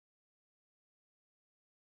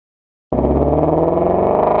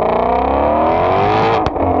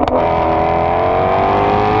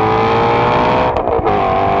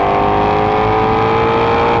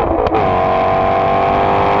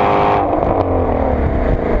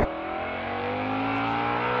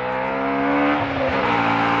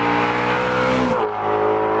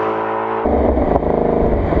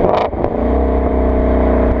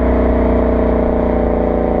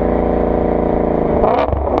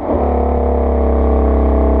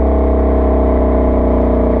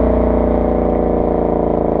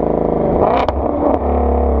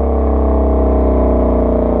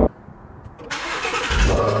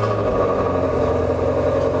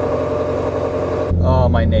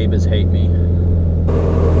my neighbors hate me.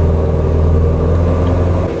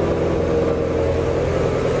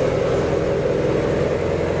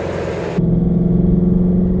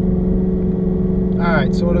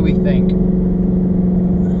 Alright, so what do we think?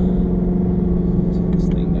 Take this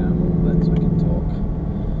thing down a little bit so I can talk.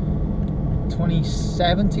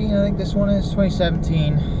 2017, I think this one is.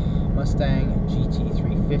 2017 Mustang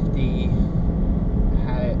GT350.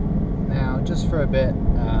 Had it now just for a bit.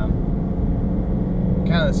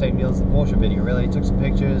 Kind of the same deal as the Porsche video, really. Took some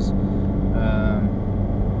pictures.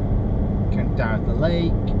 Came down at the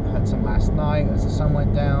lake. Had some last night as the sun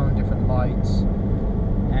went down. Different lights.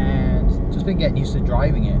 And just been getting used to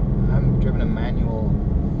driving it. I haven't driven a manual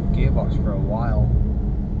gearbox for a while,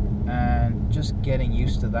 and just getting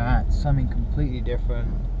used to that. Something completely different,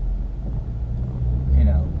 you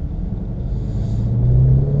know,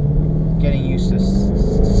 getting used to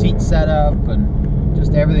seat setup and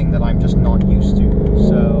just everything that I'm just not used to.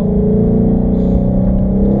 So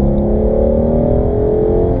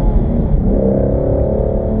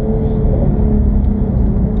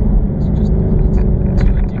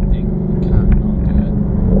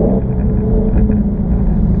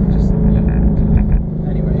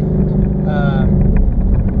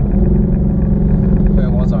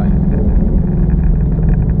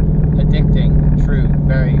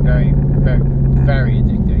very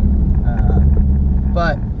addicting.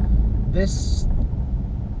 But this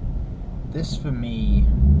for me,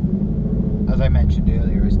 as I mentioned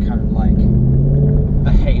earlier, is kind of like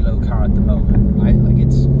a halo car at the moment, right? Like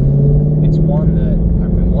it's one that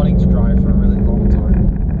I've been wanting to drive for a really long time.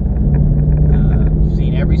 I've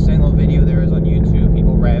seen every single video there is on YouTube,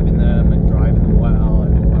 people revving them and driving them well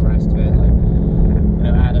and all the rest of it. Like, you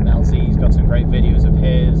know, Adam LC's got some great videos of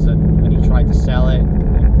his, and he tried to sell it.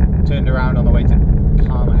 Turned around on the way to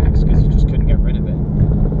CarMax because he just couldn't get rid of it.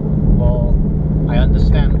 Well, I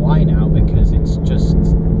understand why now, because it's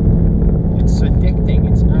addicting.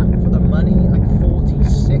 It's for the money, like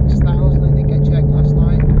 46,000 I think I checked last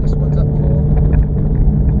night. This one's up for.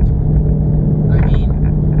 I mean,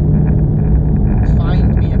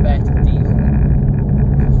 find me a better deal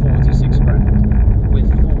for 46 grand with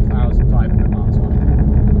 4,500 miles on it.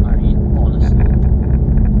 I mean, honestly.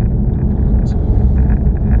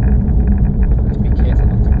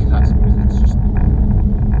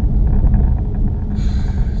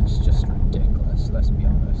 It's just ridiculous, let's be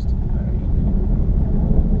honest.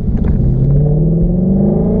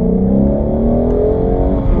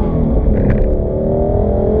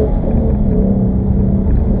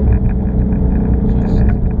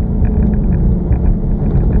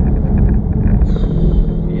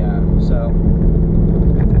 Yeah, so,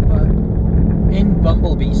 but in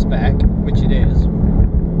Bumblebee spec, which it is,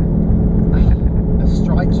 the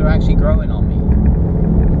stripes are actually growing on me.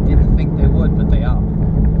 I didn't think they would, but they are.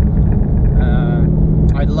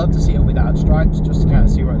 I'd love to see it without stripes, just to kind of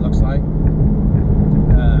see what it looks like.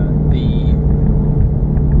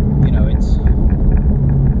 You know, it's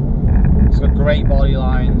got great body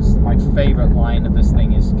lines. My favorite line of this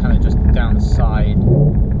thing is kind of just down the side,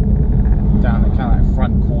 down the kind of like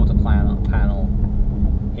front quarter panel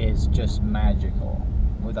is just magical,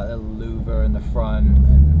 with that little louver in the front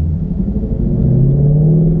and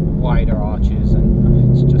wider arches,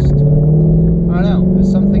 and it's just, I don't know,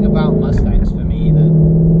 there's something about Mustangs for me that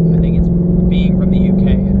I think it's being from the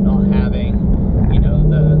UK and not having, you know,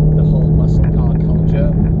 the whole muscle car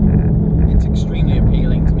culture. It's extremely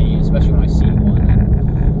appealing to me, especially when I see one.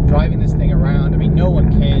 And driving this thing around, I mean, no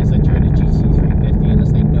one cares that you're in a GT350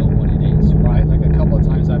 unless they know what it is, right? Like a couple of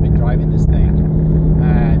times I've been driving this thing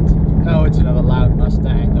and, oh, it's another loud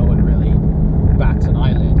Mustang, no one really bats an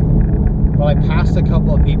eyelid. Well, I passed a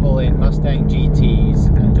couple of people in Mustang GTs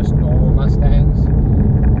and just normal Mustangs,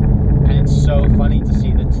 and it's so funny to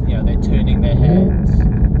see that, you know, they're turning their heads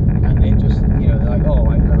and they just, you know, they're like, oh,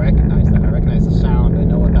 I recognize that, I recognize the sound, I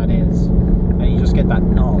know what that is, and you just get that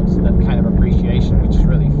nod, that kind of appreciation, which is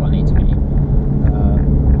really funny to me.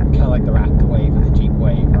 Kind of like the Raptor wave or the Jeep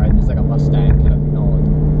wave, right? There's like a Mustang kind of nod.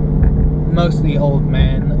 Mostly old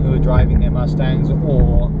men who are driving their Mustangs,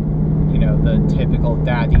 or, you know, the typical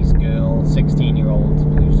daddy's girl, 16-year-old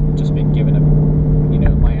who's just been given a, you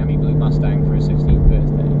know, Miami blue Mustang for his 16th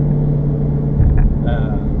birthday.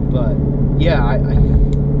 But yeah, I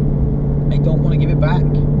don't want to give it back.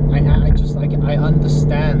 I just, like, I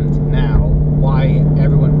understand now why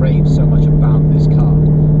everyone raves so much about this car,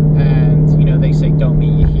 and, you know, they say don't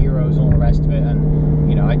meet your heroes and all the rest of it, and,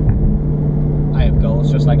 you know, I have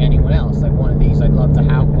goals just like anyone else. Like, one of these, I'd love to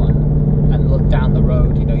have one, and look down the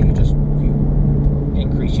road, you know, you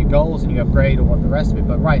increase your goals and you upgrade or what the rest of it.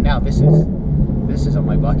 But right now, this is on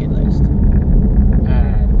my bucket list, and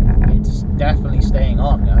definitely staying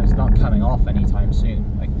on. It's not coming off anytime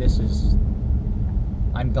soon. Like, this is...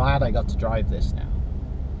 I'm glad I got to drive this now,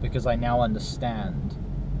 because I now understand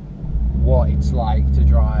what it's like to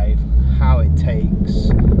drive, how it takes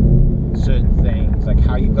certain things, like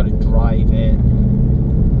how you've got to drive it,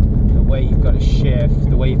 the way you've got to shift,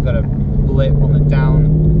 the way you've got to blip on the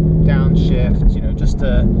downshift, you know, just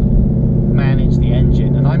to manage the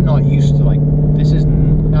engine. And I'm not used to, like,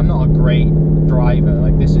 I'm not a great driver,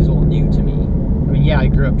 like, this is all new to me. I mean, yeah, I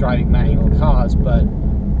grew up driving manual cars, but I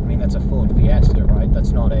mean, that's a Ford Fiesta, right?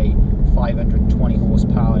 That's not a 520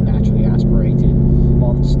 horsepower naturally aspirated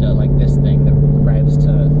monster like this thing that revs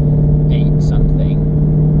to 8 something.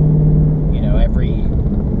 You know,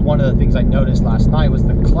 one of the things I noticed last night was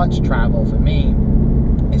the clutch travel for me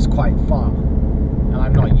is quite far, and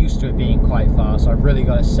I'm not used to it being quite far, so I've really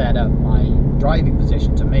got to set up my driving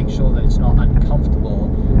position to make sure that it's not uncomfortable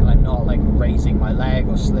and I'm not like raising my leg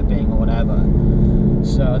or slipping or whatever.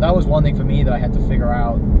 So that was one thing for me that I had to figure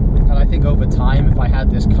out. And I think over time, if I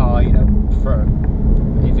had this car, you know,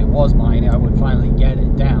 if it was mine, I would finally get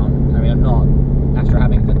it down. I mean, I'm not, after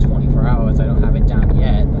having it for 24 hours, I don't have it down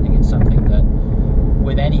yet. I think it's something that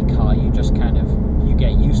with any car, you just kind of, you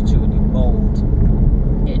get used to and you mold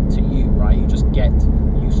it to you, right? You just get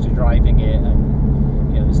used to driving it,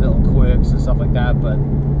 and, you know, there's little quirks and stuff like that, but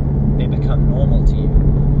they become normal to you.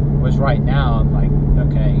 Whereas right now, I'm like,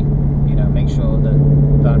 okay, you know, make sure that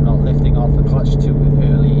I'm not lifting off the clutch too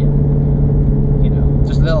early, and, you know,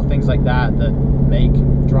 just little things like that that make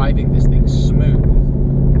driving this thing smooth.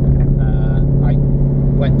 I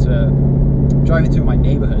went to driving through my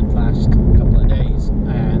neighborhood last couple of days,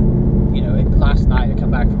 and, you know, last night I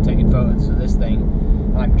come back from taking photos of this thing,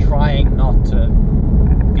 and I'm trying not to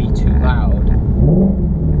be too loud,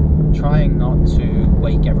 trying not to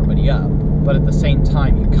wake everybody up, but at the same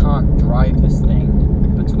time, you can't drive this thing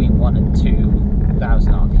between 1 and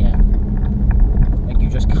 2,000 RPM. Like, you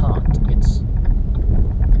just can't. It's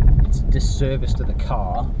a disservice to the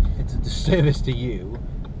car. It's a disservice to you.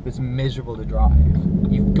 It's miserable to drive.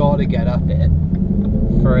 You've got to get up it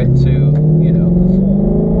for it to, you know,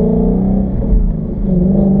 perform.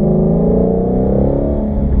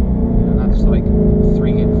 And that's like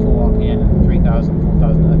 3 and 4 RPM, 3,000,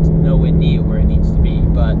 4,000. That's nowhere near where it needs to be.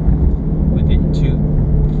 But within 2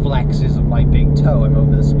 flexes of my big toe, I'm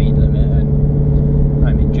over the speed limit and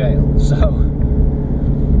I'm in jail. So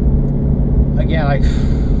again,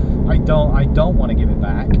 I don't want to give it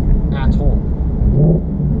back at all.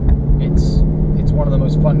 It's one of the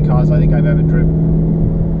most fun cars I think I've ever driven,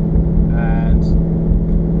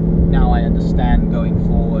 and now I understand going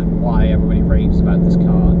forward why everybody raves about this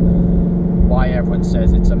car, why everyone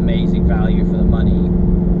says it's amazing value for the money.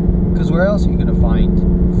 Because where else are you going to find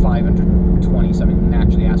 520 something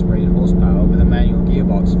naturally aspirated horsepower with a manual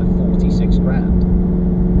gearbox for 46 grand?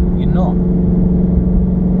 You're not.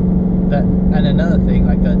 That, and another thing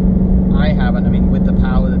like that I haven't, I mean, with the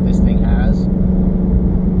power that this thing has,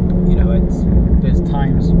 you know, there's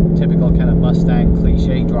times, typical kind of Mustang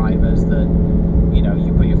cliche drivers, that, you know,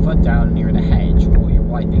 you put your foot down and you're in a hedge or you're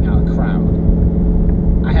wiping out a crowd.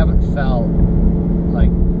 I haven't felt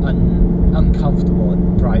like uncomfortable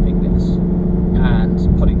driving this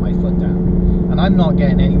and putting my foot down, and I'm not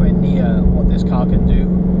getting anywhere near what this car can do,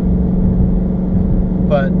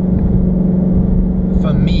 but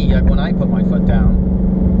for me, like, when I put my foot down,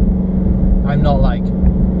 I'm not like,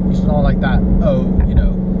 it's not like that, oh, you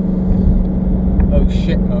know, oh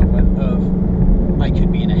shit moment of I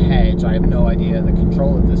could be in a hedge, I have no idea the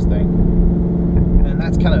control of this thing. And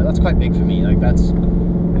that's quite big for me. Like, that's,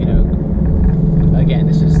 you know, again,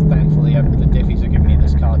 this is thankfully the Diffees are giving me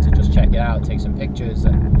this car to just check it out, take some pictures,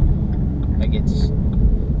 and like, it's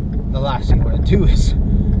the last thing I want to do is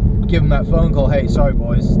give them that phone call, hey, sorry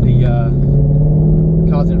boys, the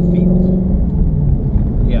car's in a field.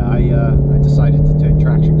 Yeah, I decided to turn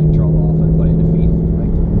traction control off and put it in a field.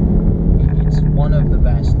 Like, it's one of the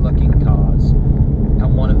best looking cars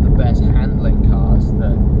and one of the best handling cars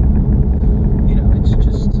that, you know, it's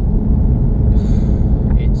just,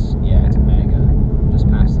 it's mega. Just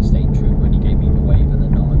passed the state trooper and he gave me the wave and the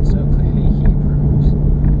nod, so clearly he approves.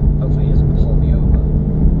 Hopefully he doesn't pull me over.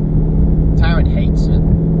 Taryn hates it.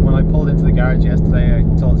 When I pulled into the garage yesterday, I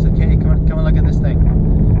told her, okay, come on look at this thing.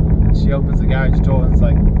 She opens the garage door and it's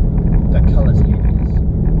like, the colour's hideous.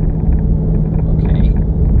 Okay,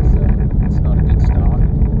 so it's not a good start.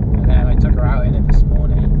 And then I took her out in it this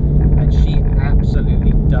morning, and she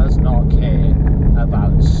absolutely does not care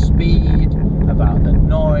about the speed, about the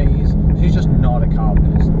noise. She's just not a car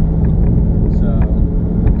person. So,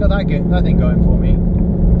 got that thing going for me,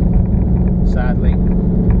 sadly.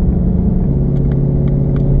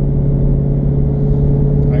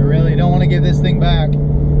 give this thing back.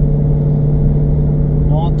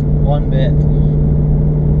 Not one bit.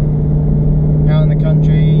 Out in the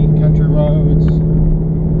country roads.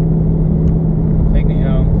 Take me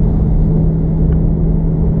home.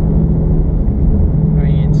 I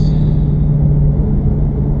mean,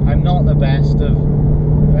 I'm not the best of,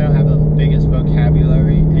 I don't have the biggest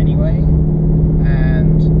vocabulary anyway,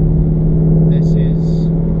 and this is,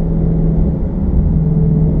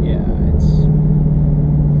 yeah, it's,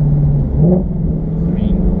 I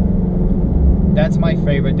mean, that's my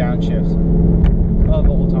favorite downshift of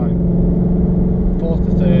all time. 4th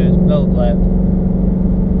to 3rd, little blip.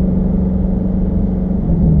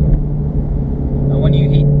 And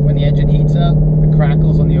when the engine heats up, the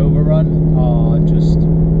crackles on the overrun are just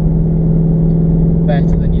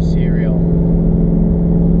better than your cereal.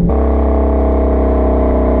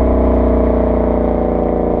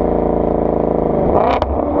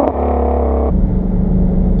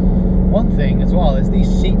 One thing as well is these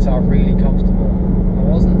seats are really comfortable.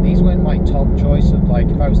 These weren't my top choice of, like,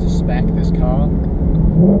 if I was to spec this car,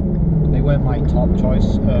 they weren't my top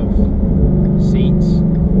choice of seats,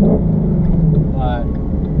 but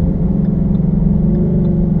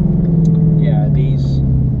yeah, these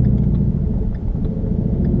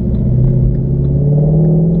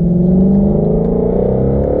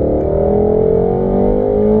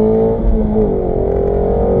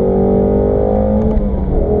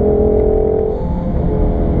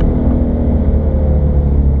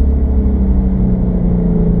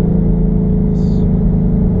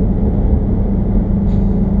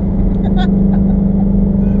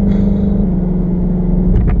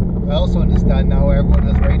I also understand now where everyone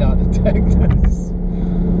has radar detectors.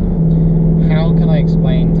 How can I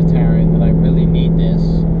explain to Taryn that I really need this?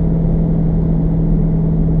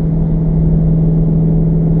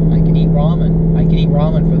 I can eat ramen. I can eat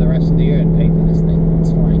ramen for the rest of the year and pay for this thing.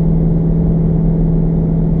 It's fine.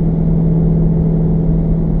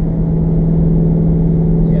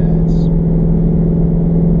 Yeah,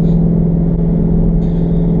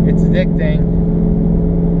 it's addicting.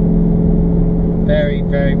 Very,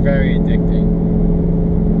 very, very addicting.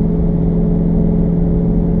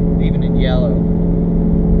 Even in yellow.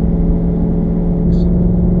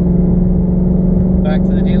 Back to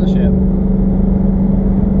the dealership,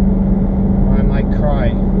 where I might cry,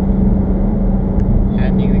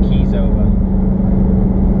 handing the keys over.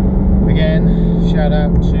 Again, shout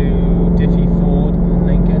out to Diffee Ford in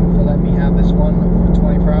Lincoln for letting me have this one for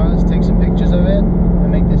 24 hours, take some pictures of it,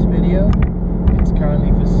 and make this video. It's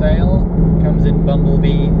currently for sale. Comes in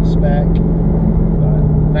Bumblebee Spec.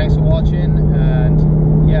 But thanks for watching, and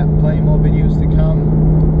yeah, plenty more videos to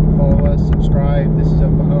come. Follow us, subscribe. This is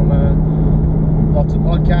Oklahoma. Lots of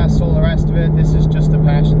podcasts, all the rest of it. This is just a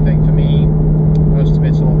passion thing for me. Most of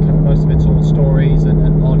it's all stories and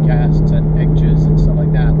podcasts and pictures and stuff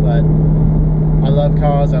like that. But I love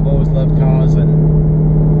cars. I've always loved cars, and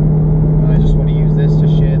I just want to use this to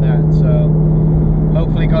share that. So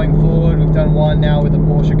hopefully going forward, we've done one now with the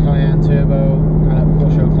Porsche Cayenne Turbo,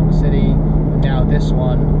 Porsche Oklahoma City, and now this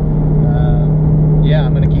one. Yeah,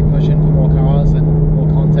 I'm going to keep pushing for more cars and more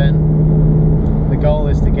content. The goal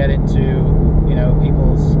is to get into, you know,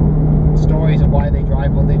 people's stories and why they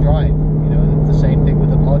drive what they drive. You know, the same thing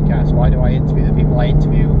with the podcast. Why do I interview the people I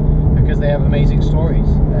interview? Because they have amazing stories,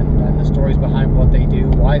 and the stories behind what they do,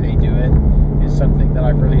 why they do it, is something that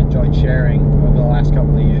I've really enjoyed sharing over the last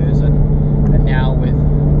couple of years. And now with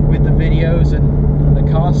the videos and the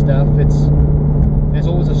car stuff, there's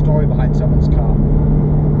always a story behind someone's car,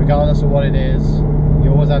 regardless of what it is. You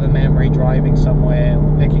always have a memory driving somewhere,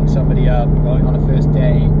 picking somebody up, going on a first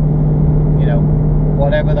day. You know,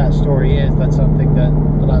 whatever that story is, that's something that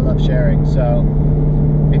I love sharing. So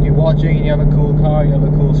if you're watching and you have a cool car, you have a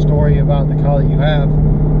cool story about the car that you have,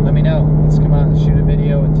 let me know. Let's come out and shoot a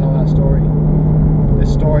video and tell that story.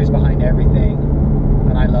 There's stories behind everything,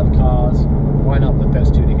 and I love cars. Why not put those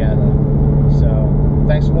two together? So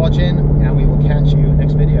thanks for watching, and we will catch you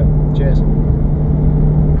next video. Cheers.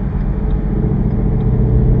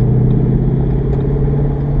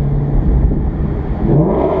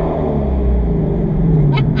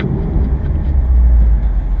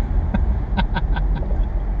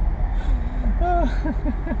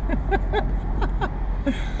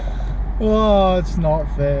 Oh, it's not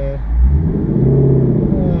fair.